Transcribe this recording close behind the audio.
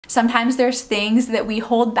Sometimes there's things that we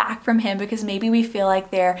hold back from him because maybe we feel like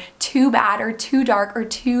they're too bad or too dark or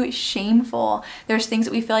too shameful. There's things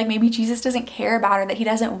that we feel like maybe Jesus doesn't care about or that he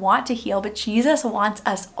doesn't want to heal, but Jesus wants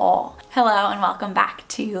us all. Hello and welcome back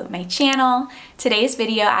to my channel. Today's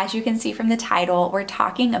video, as you can see from the title, we're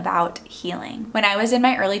talking about healing. When I was in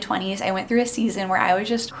my early 20s, I went through a season where I was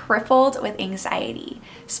just crippled with anxiety,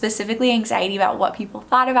 specifically anxiety about what people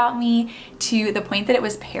thought about me, to the point that it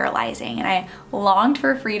was paralyzing, and I longed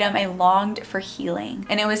for freedom. I longed for healing.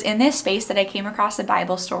 And it was in this space that I came across a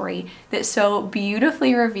Bible story that so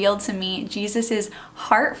beautifully revealed to me Jesus's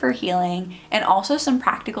heart for healing and also some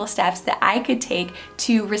practical steps that I could take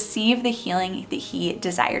to receive the healing that he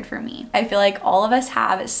desired for me. I feel like all of us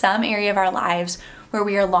have some area of our lives where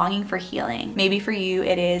we are longing for healing. Maybe for you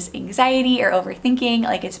it is anxiety or overthinking,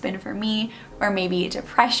 like it's been for me, or maybe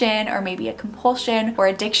depression, or maybe a compulsion or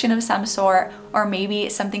addiction of some sort, or maybe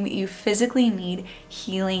something that you physically need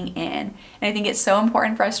healing in. And I think it's so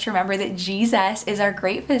important for us to remember that Jesus is our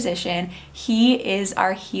great physician. He is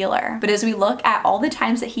our healer. But as we look at all the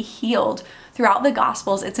times that he healed throughout the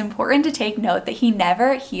Gospels, it's important to take note that he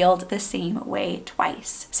never healed the same way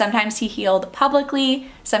twice. Sometimes he healed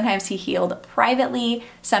publicly, sometimes he healed privately,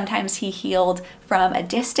 sometimes he healed from a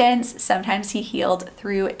distance, sometimes he healed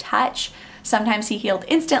through touch, sometimes he healed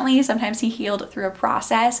instantly, sometimes he healed through a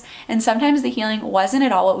process, and sometimes the healing wasn't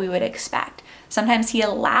at all what we would expect. Sometimes he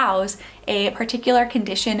allows a particular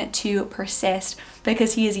condition to persist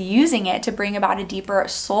because he is using it to bring about a deeper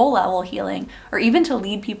soul level healing or even to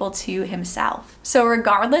lead people to himself. So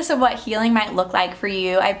regardless of what healing might look like for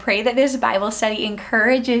you, I pray that this Bible study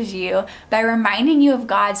encourages you by reminding you of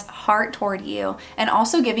God's heart toward you and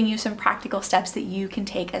also giving you some practical steps that you can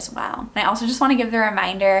take as well. And I also just want to give the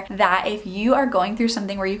reminder that if you are going through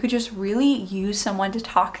something where you could just really use someone to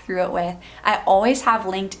talk through it with, I always have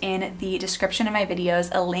linked in the description of my videos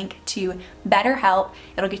a link to BetterHelp.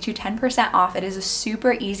 It'll get you 10% off. It is a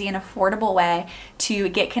super easy and affordable way to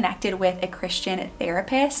get connected with a Christian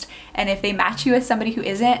therapist. And if they match you with somebody who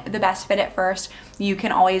isn't the best fit at first, you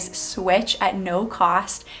can always switch at no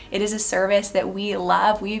cost. It is a service that we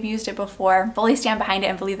love. We've used it before, fully stand behind it,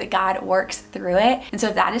 and believe that God works through it. And so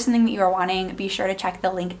if that is something that you are wanting, be sure to check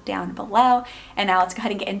the link down below. And now let's go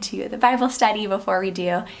ahead and get into the Bible study. Before we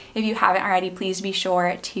do, if you haven't already, please be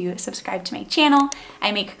sure to subscribe to my channel.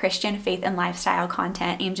 I make Christian faith and lifestyle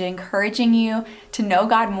content aimed at encouraging you to know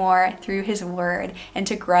God more through his word and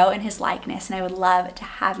to grow in his likeness. And I would love to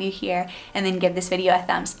have you here, and then give this video a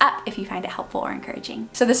thumbs up if you find it helpful or encouraging.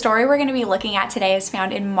 So the story we're going to be looking at today is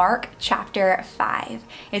found in Mark chapter 5.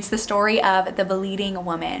 It's the story of the bleeding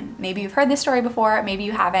woman. Maybe you've heard this story before, maybe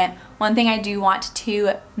you haven't. One thing I do want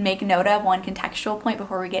to make note of, one contextual point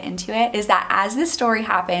before we get into it, is that as this story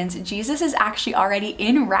happens, Jesus is actually already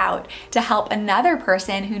en route to help another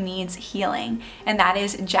person who needs healing, and that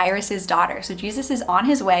is Jairus's daughter. So Jesus is on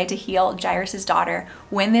his way to heal Jairus's daughter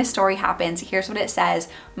when this story happens. Here's what it says,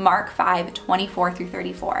 Mark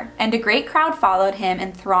 5:24-34. And a great crowd followed him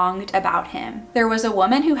and thronged about him. There was a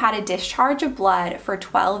woman who had a discharge of blood for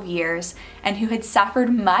 12 years and who had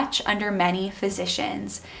suffered much under many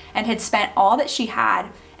physicians and had spent all that she had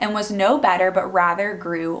and was no better, but rather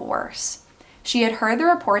grew worse. She had heard the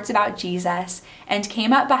reports about Jesus and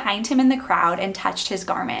came up behind him in the crowd and touched his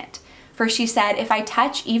garment. For she said, "If I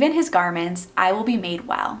touch even his garments, I will be made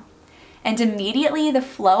well." And immediately the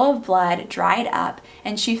flow of blood dried up,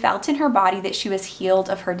 and she felt in her body that she was healed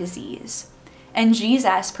of her disease. And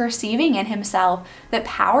Jesus, perceiving in himself that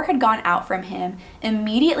power had gone out from him,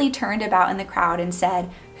 immediately turned about in the crowd and said,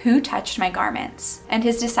 "Who touched my garments?" And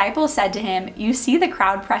his disciples said to him, "You see the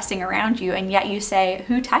crowd pressing around you, and yet you say,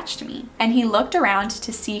 'Who touched me?'" And he looked around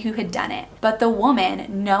to see who had done it. But the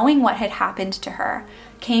woman, knowing what had happened to her,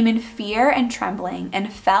 came in fear and trembling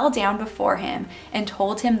and fell down before him and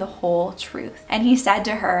told him the whole truth. And he said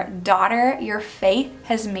to her, "Daughter, your faith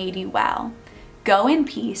has made you well. Go in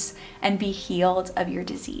peace and be healed of your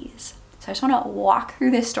disease." So I just want to walk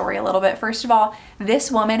through this story a little bit. First of all,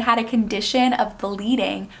 this woman had a condition of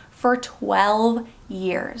bleeding for 12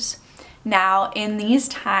 years. Now, in these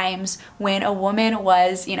times when a woman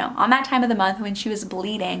was, on that time of the month when she was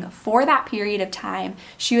bleeding, for that period of time,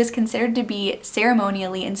 she was considered to be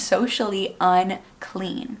ceremonially and socially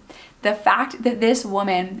unclean. The fact that this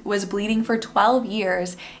woman was bleeding for 12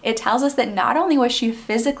 years, it tells us that not only was she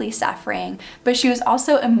physically suffering, but she was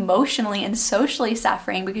also emotionally and socially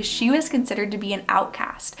suffering because she was considered to be an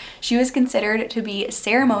outcast. She was considered to be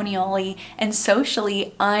ceremonially and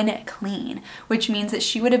socially unclean, which means that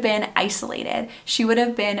she would have been isolated. She would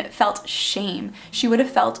have felt shame. She would have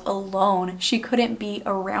felt alone. She couldn't be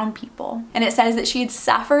around people. And it says that she had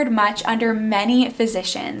suffered much under many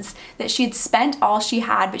physicians, that she had spent all she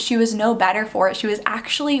had, but she was no better for it. She was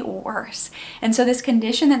actually worse. And so this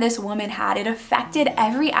condition that this woman had, it affected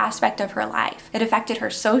every aspect of her life. It affected her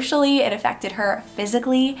socially, it affected her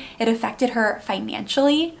physically, it affected her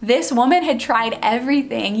financially. This woman had tried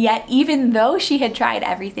everything, yet even though she had tried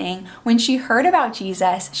everything, when she heard about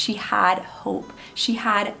Jesus, she had hope. She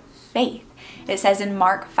had faith. It says in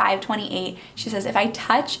Mark 5:28, she says, "If I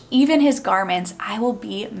touch even his garments, I will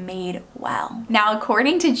be made well." Now,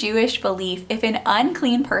 according to Jewish belief, if an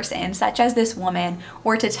unclean person, such as this woman,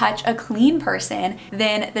 were to touch a clean person,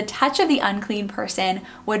 then the touch of the unclean person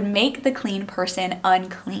would make the clean person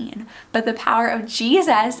unclean. But the power of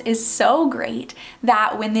Jesus is so great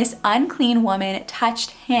that when this unclean woman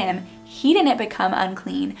touched him, he didn't become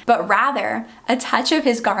unclean, but rather a touch of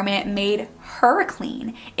his garment made her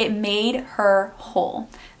clean. It made her whole.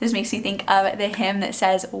 This makes me think of the hymn that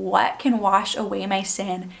says, "What can wash away my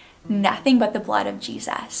sin? Nothing but the blood of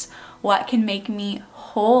Jesus. What can make me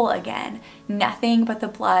whole again? Nothing but the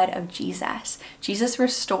blood of Jesus." Jesus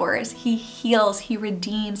restores, he heals, he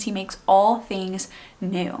redeems, he makes all things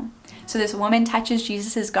new. So this woman touches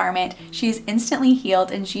Jesus's garment, she is instantly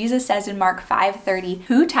healed, and Jesus says in Mark 5:30,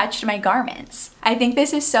 "Who touched my garments?" I think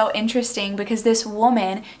this is so interesting because this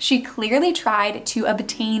woman, she clearly tried to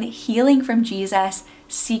obtain healing from Jesus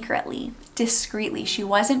secretly, discreetly. She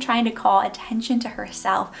wasn't trying to call attention to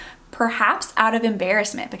herself, perhaps out of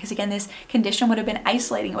embarrassment, because again, this condition would have been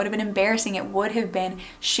isolating, it would have been embarrassing, it would have been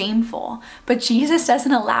shameful. But Jesus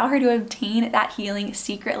doesn't allow her to obtain that healing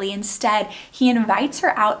secretly. Instead, he invites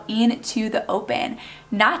her out into the open,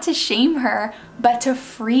 not to shame her, but to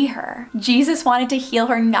free her. Jesus wanted to heal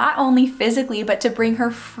her not only physically, but to bring her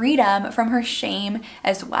freedom from her shame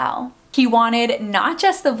as well. He wanted not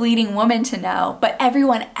just the bleeding woman to know, but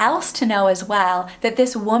everyone else to know as well, that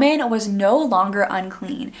this woman was no longer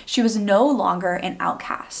unclean. She was no longer an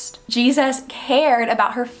outcast. Jesus cared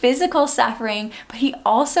about her physical suffering, but he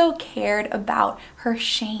also cared about her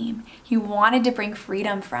shame. He wanted to bring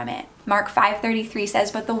freedom from it. Mark 5:33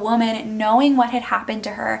 says, "But the woman, knowing what had happened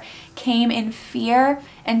to her, came in fear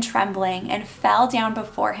and trembling and fell down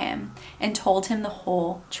before him and told him the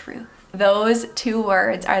whole truth." Those two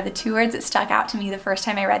words are the two words that stuck out to me the first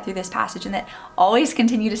time I read through this passage and that always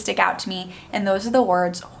continue to stick out to me. And those are the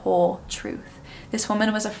words, whole truth. This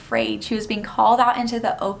woman was afraid. She was being called out into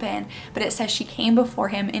the open, but it says she came before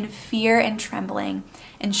him in fear and trembling,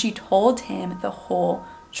 and she told him the whole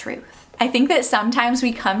truth. I think that sometimes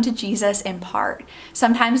we come to Jesus in part.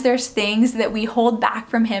 Sometimes there's things that we hold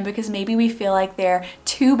back from him because maybe we feel like they're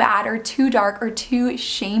too bad or too dark or too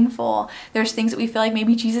shameful. There's things that we feel like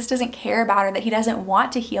maybe Jesus doesn't care about or that he doesn't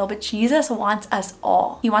want to heal, but Jesus wants us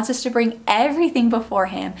all. He wants us to bring everything before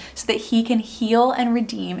him so that he can heal and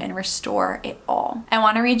redeem and restore it all. I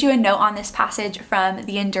want to read you a note on this passage from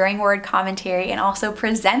the Enduring Word commentary and also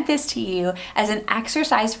present this to you as an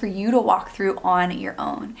exercise for you to walk through on your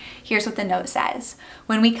own. Here's what the note says.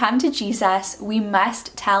 When we come to Jesus, we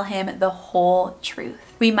must tell him the whole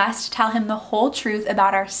truth. We must tell him the whole truth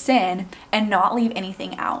about our sin and not leave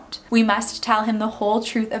anything out. We must tell him the whole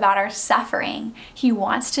truth about our suffering. He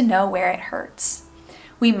wants to know where it hurts.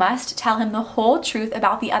 We must tell him the whole truth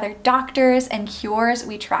about the other doctors and cures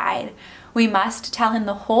we tried. We must tell him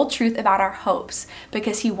the whole truth about our hopes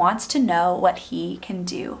because he wants to know what he can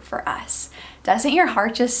do for us. Doesn't your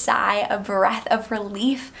heart just sigh a breath of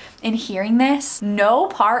relief in hearing this? No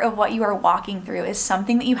part of what you are walking through is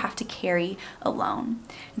something that you have to carry alone.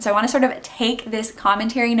 And so I want to sort of take this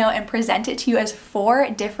commentary note and present it to you as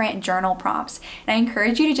 4 different journal prompts. And I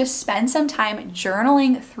encourage you to just spend some time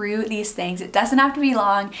journaling through these things. It doesn't have to be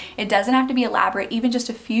long. It doesn't have to be elaborate. Even just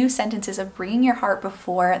a few sentences of bringing your heart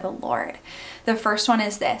before the Lord. The first one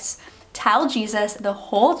is this: tell Jesus the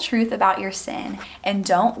whole truth about your sin and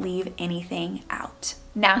don't leave anything out.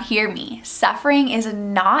 Now hear me, suffering is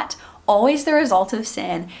not always the result of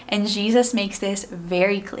sin, and Jesus makes this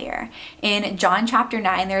very clear. In John chapter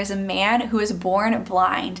 9, there is a man who is born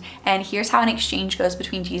blind, and here's how an exchange goes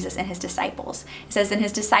between Jesus and his disciples. It says, "Then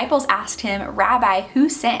his disciples asked him, 'Rabbi, who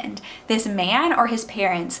sinned, this man or his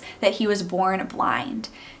parents, that he was born blind?'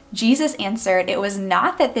 Jesus answered, 'It was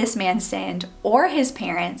not that this man sinned or his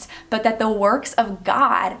parents, but that the works of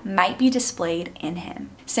God might be displayed in him.'"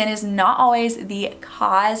 Sin is not always the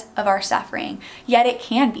cause of our suffering, yet it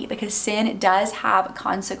can be because sin does have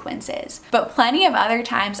consequences. But plenty of other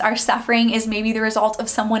times our suffering is maybe the result of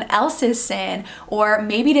someone else's sin, or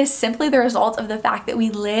maybe it is simply the result of the fact that we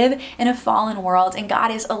live in a fallen world and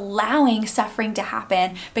God is allowing suffering to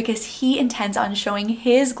happen because He intends on showing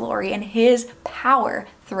His glory and His power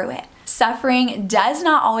through it. Suffering does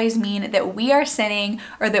not always mean that we are sinning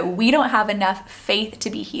or that we don't have enough faith to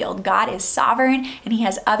be healed. God is sovereign and He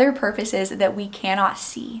has other purposes that we cannot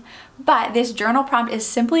see. But this journal prompt is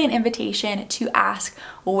simply an invitation to ask,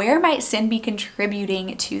 where might sin be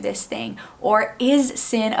contributing to this thing? Or is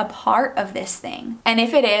sin a part of this thing? And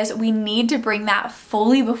if it is, we need to bring that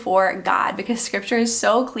fully before God, because scripture is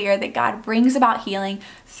so clear that God brings about healing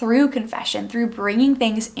through confession, through bringing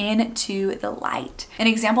things into the light. An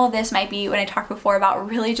example of this might be when I talked before about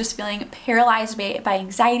really just feeling paralyzed by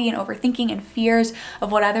anxiety and overthinking and fears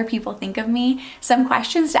of what other people think of me. Some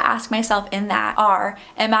questions to ask myself in that are,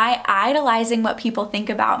 am I idolizing what people think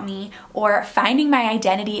about me, or finding my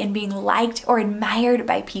identity in being liked or admired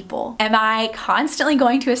by people? Am I constantly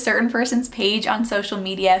going to a certain person's page on social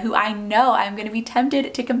media who I know I'm going to be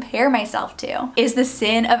tempted to compare myself to? Is the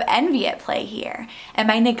sin of envy at play here? Am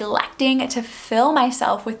I neglecting to fill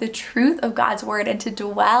myself with the truth of God's word and to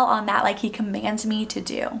dwell on that like He commands me to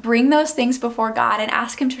do? Bring those things before God and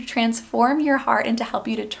ask Him to transform your heart and to help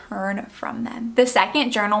you to turn from them. The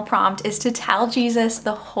second journal prompt is to tell Jesus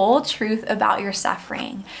the whole truth about your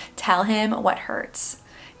suffering. Tell Him what hurts.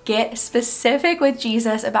 Get specific with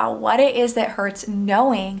Jesus about what it is that hurts,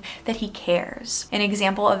 knowing that He cares. An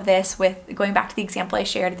example of this, with going back to the example I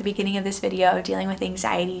shared at the beginning of this video, dealing with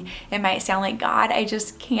anxiety, it might sound like, God, I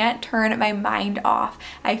just can't turn my mind off.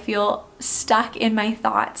 I feel stuck in my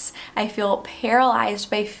thoughts. I feel paralyzed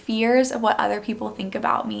by fears of what other people think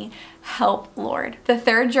about me. Help, Lord. The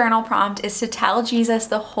third journal prompt is to tell Jesus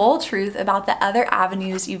the whole truth about the other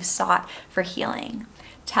avenues you've sought for healing.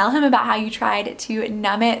 Tell Him about how you tried to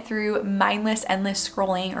numb it through mindless, endless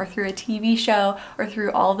scrolling, or through a TV show, or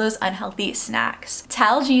through all those unhealthy snacks.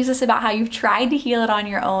 Tell Jesus about how you've tried to heal it on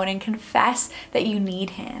your own and confess that you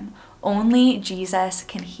need Him. Only Jesus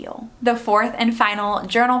can heal. The fourth and final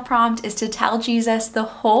journal prompt is to tell Jesus the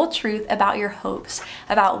whole truth about your hopes,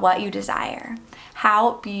 about what you desire.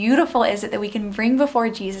 How beautiful is it that we can bring before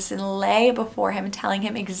Jesus and lay before Him, telling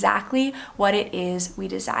Him exactly what it is we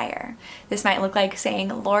desire. This might look like saying,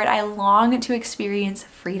 Lord, I long to experience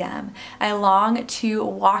freedom. I long to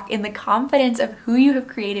walk in the confidence of who You have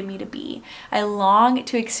created me to be. I long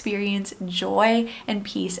to experience joy and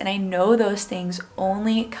peace, and I know those things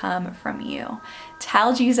only come from You.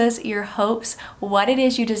 Tell Jesus your hopes, what it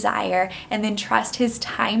is you desire, and then trust His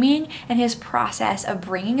timing and His process of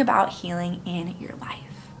bringing about healing in your life.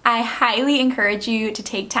 I highly encourage you to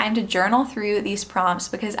take time to journal through these prompts,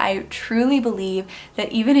 because I truly believe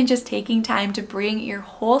that even in just taking time to bring your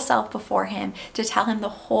whole self before Him, to tell Him the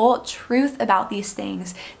whole truth about these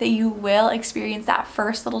things, that you will experience that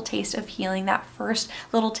first little taste of healing, that first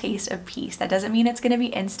little taste of peace. That doesn't mean it's going to be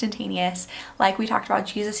instantaneous. Like we talked about,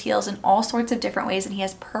 Jesus heals in all sorts of different ways and He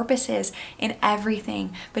has purposes in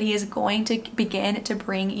everything, but He is going to begin to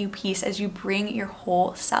bring you peace as you bring your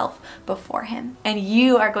whole self before Him. And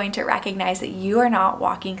you are going to recognize that you are not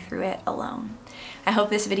walking through it alone. I hope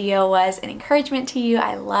this video was an encouragement to you.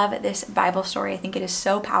 I love this Bible story. I think it is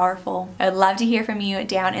so powerful. I would love to hear from you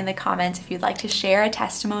down in the comments if you'd like to share a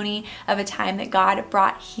testimony of a time that God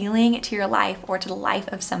brought healing to your life or to the life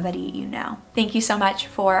of somebody you know. Thank you so much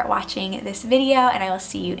for watching this video, and I will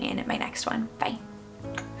see you in my next one. Bye.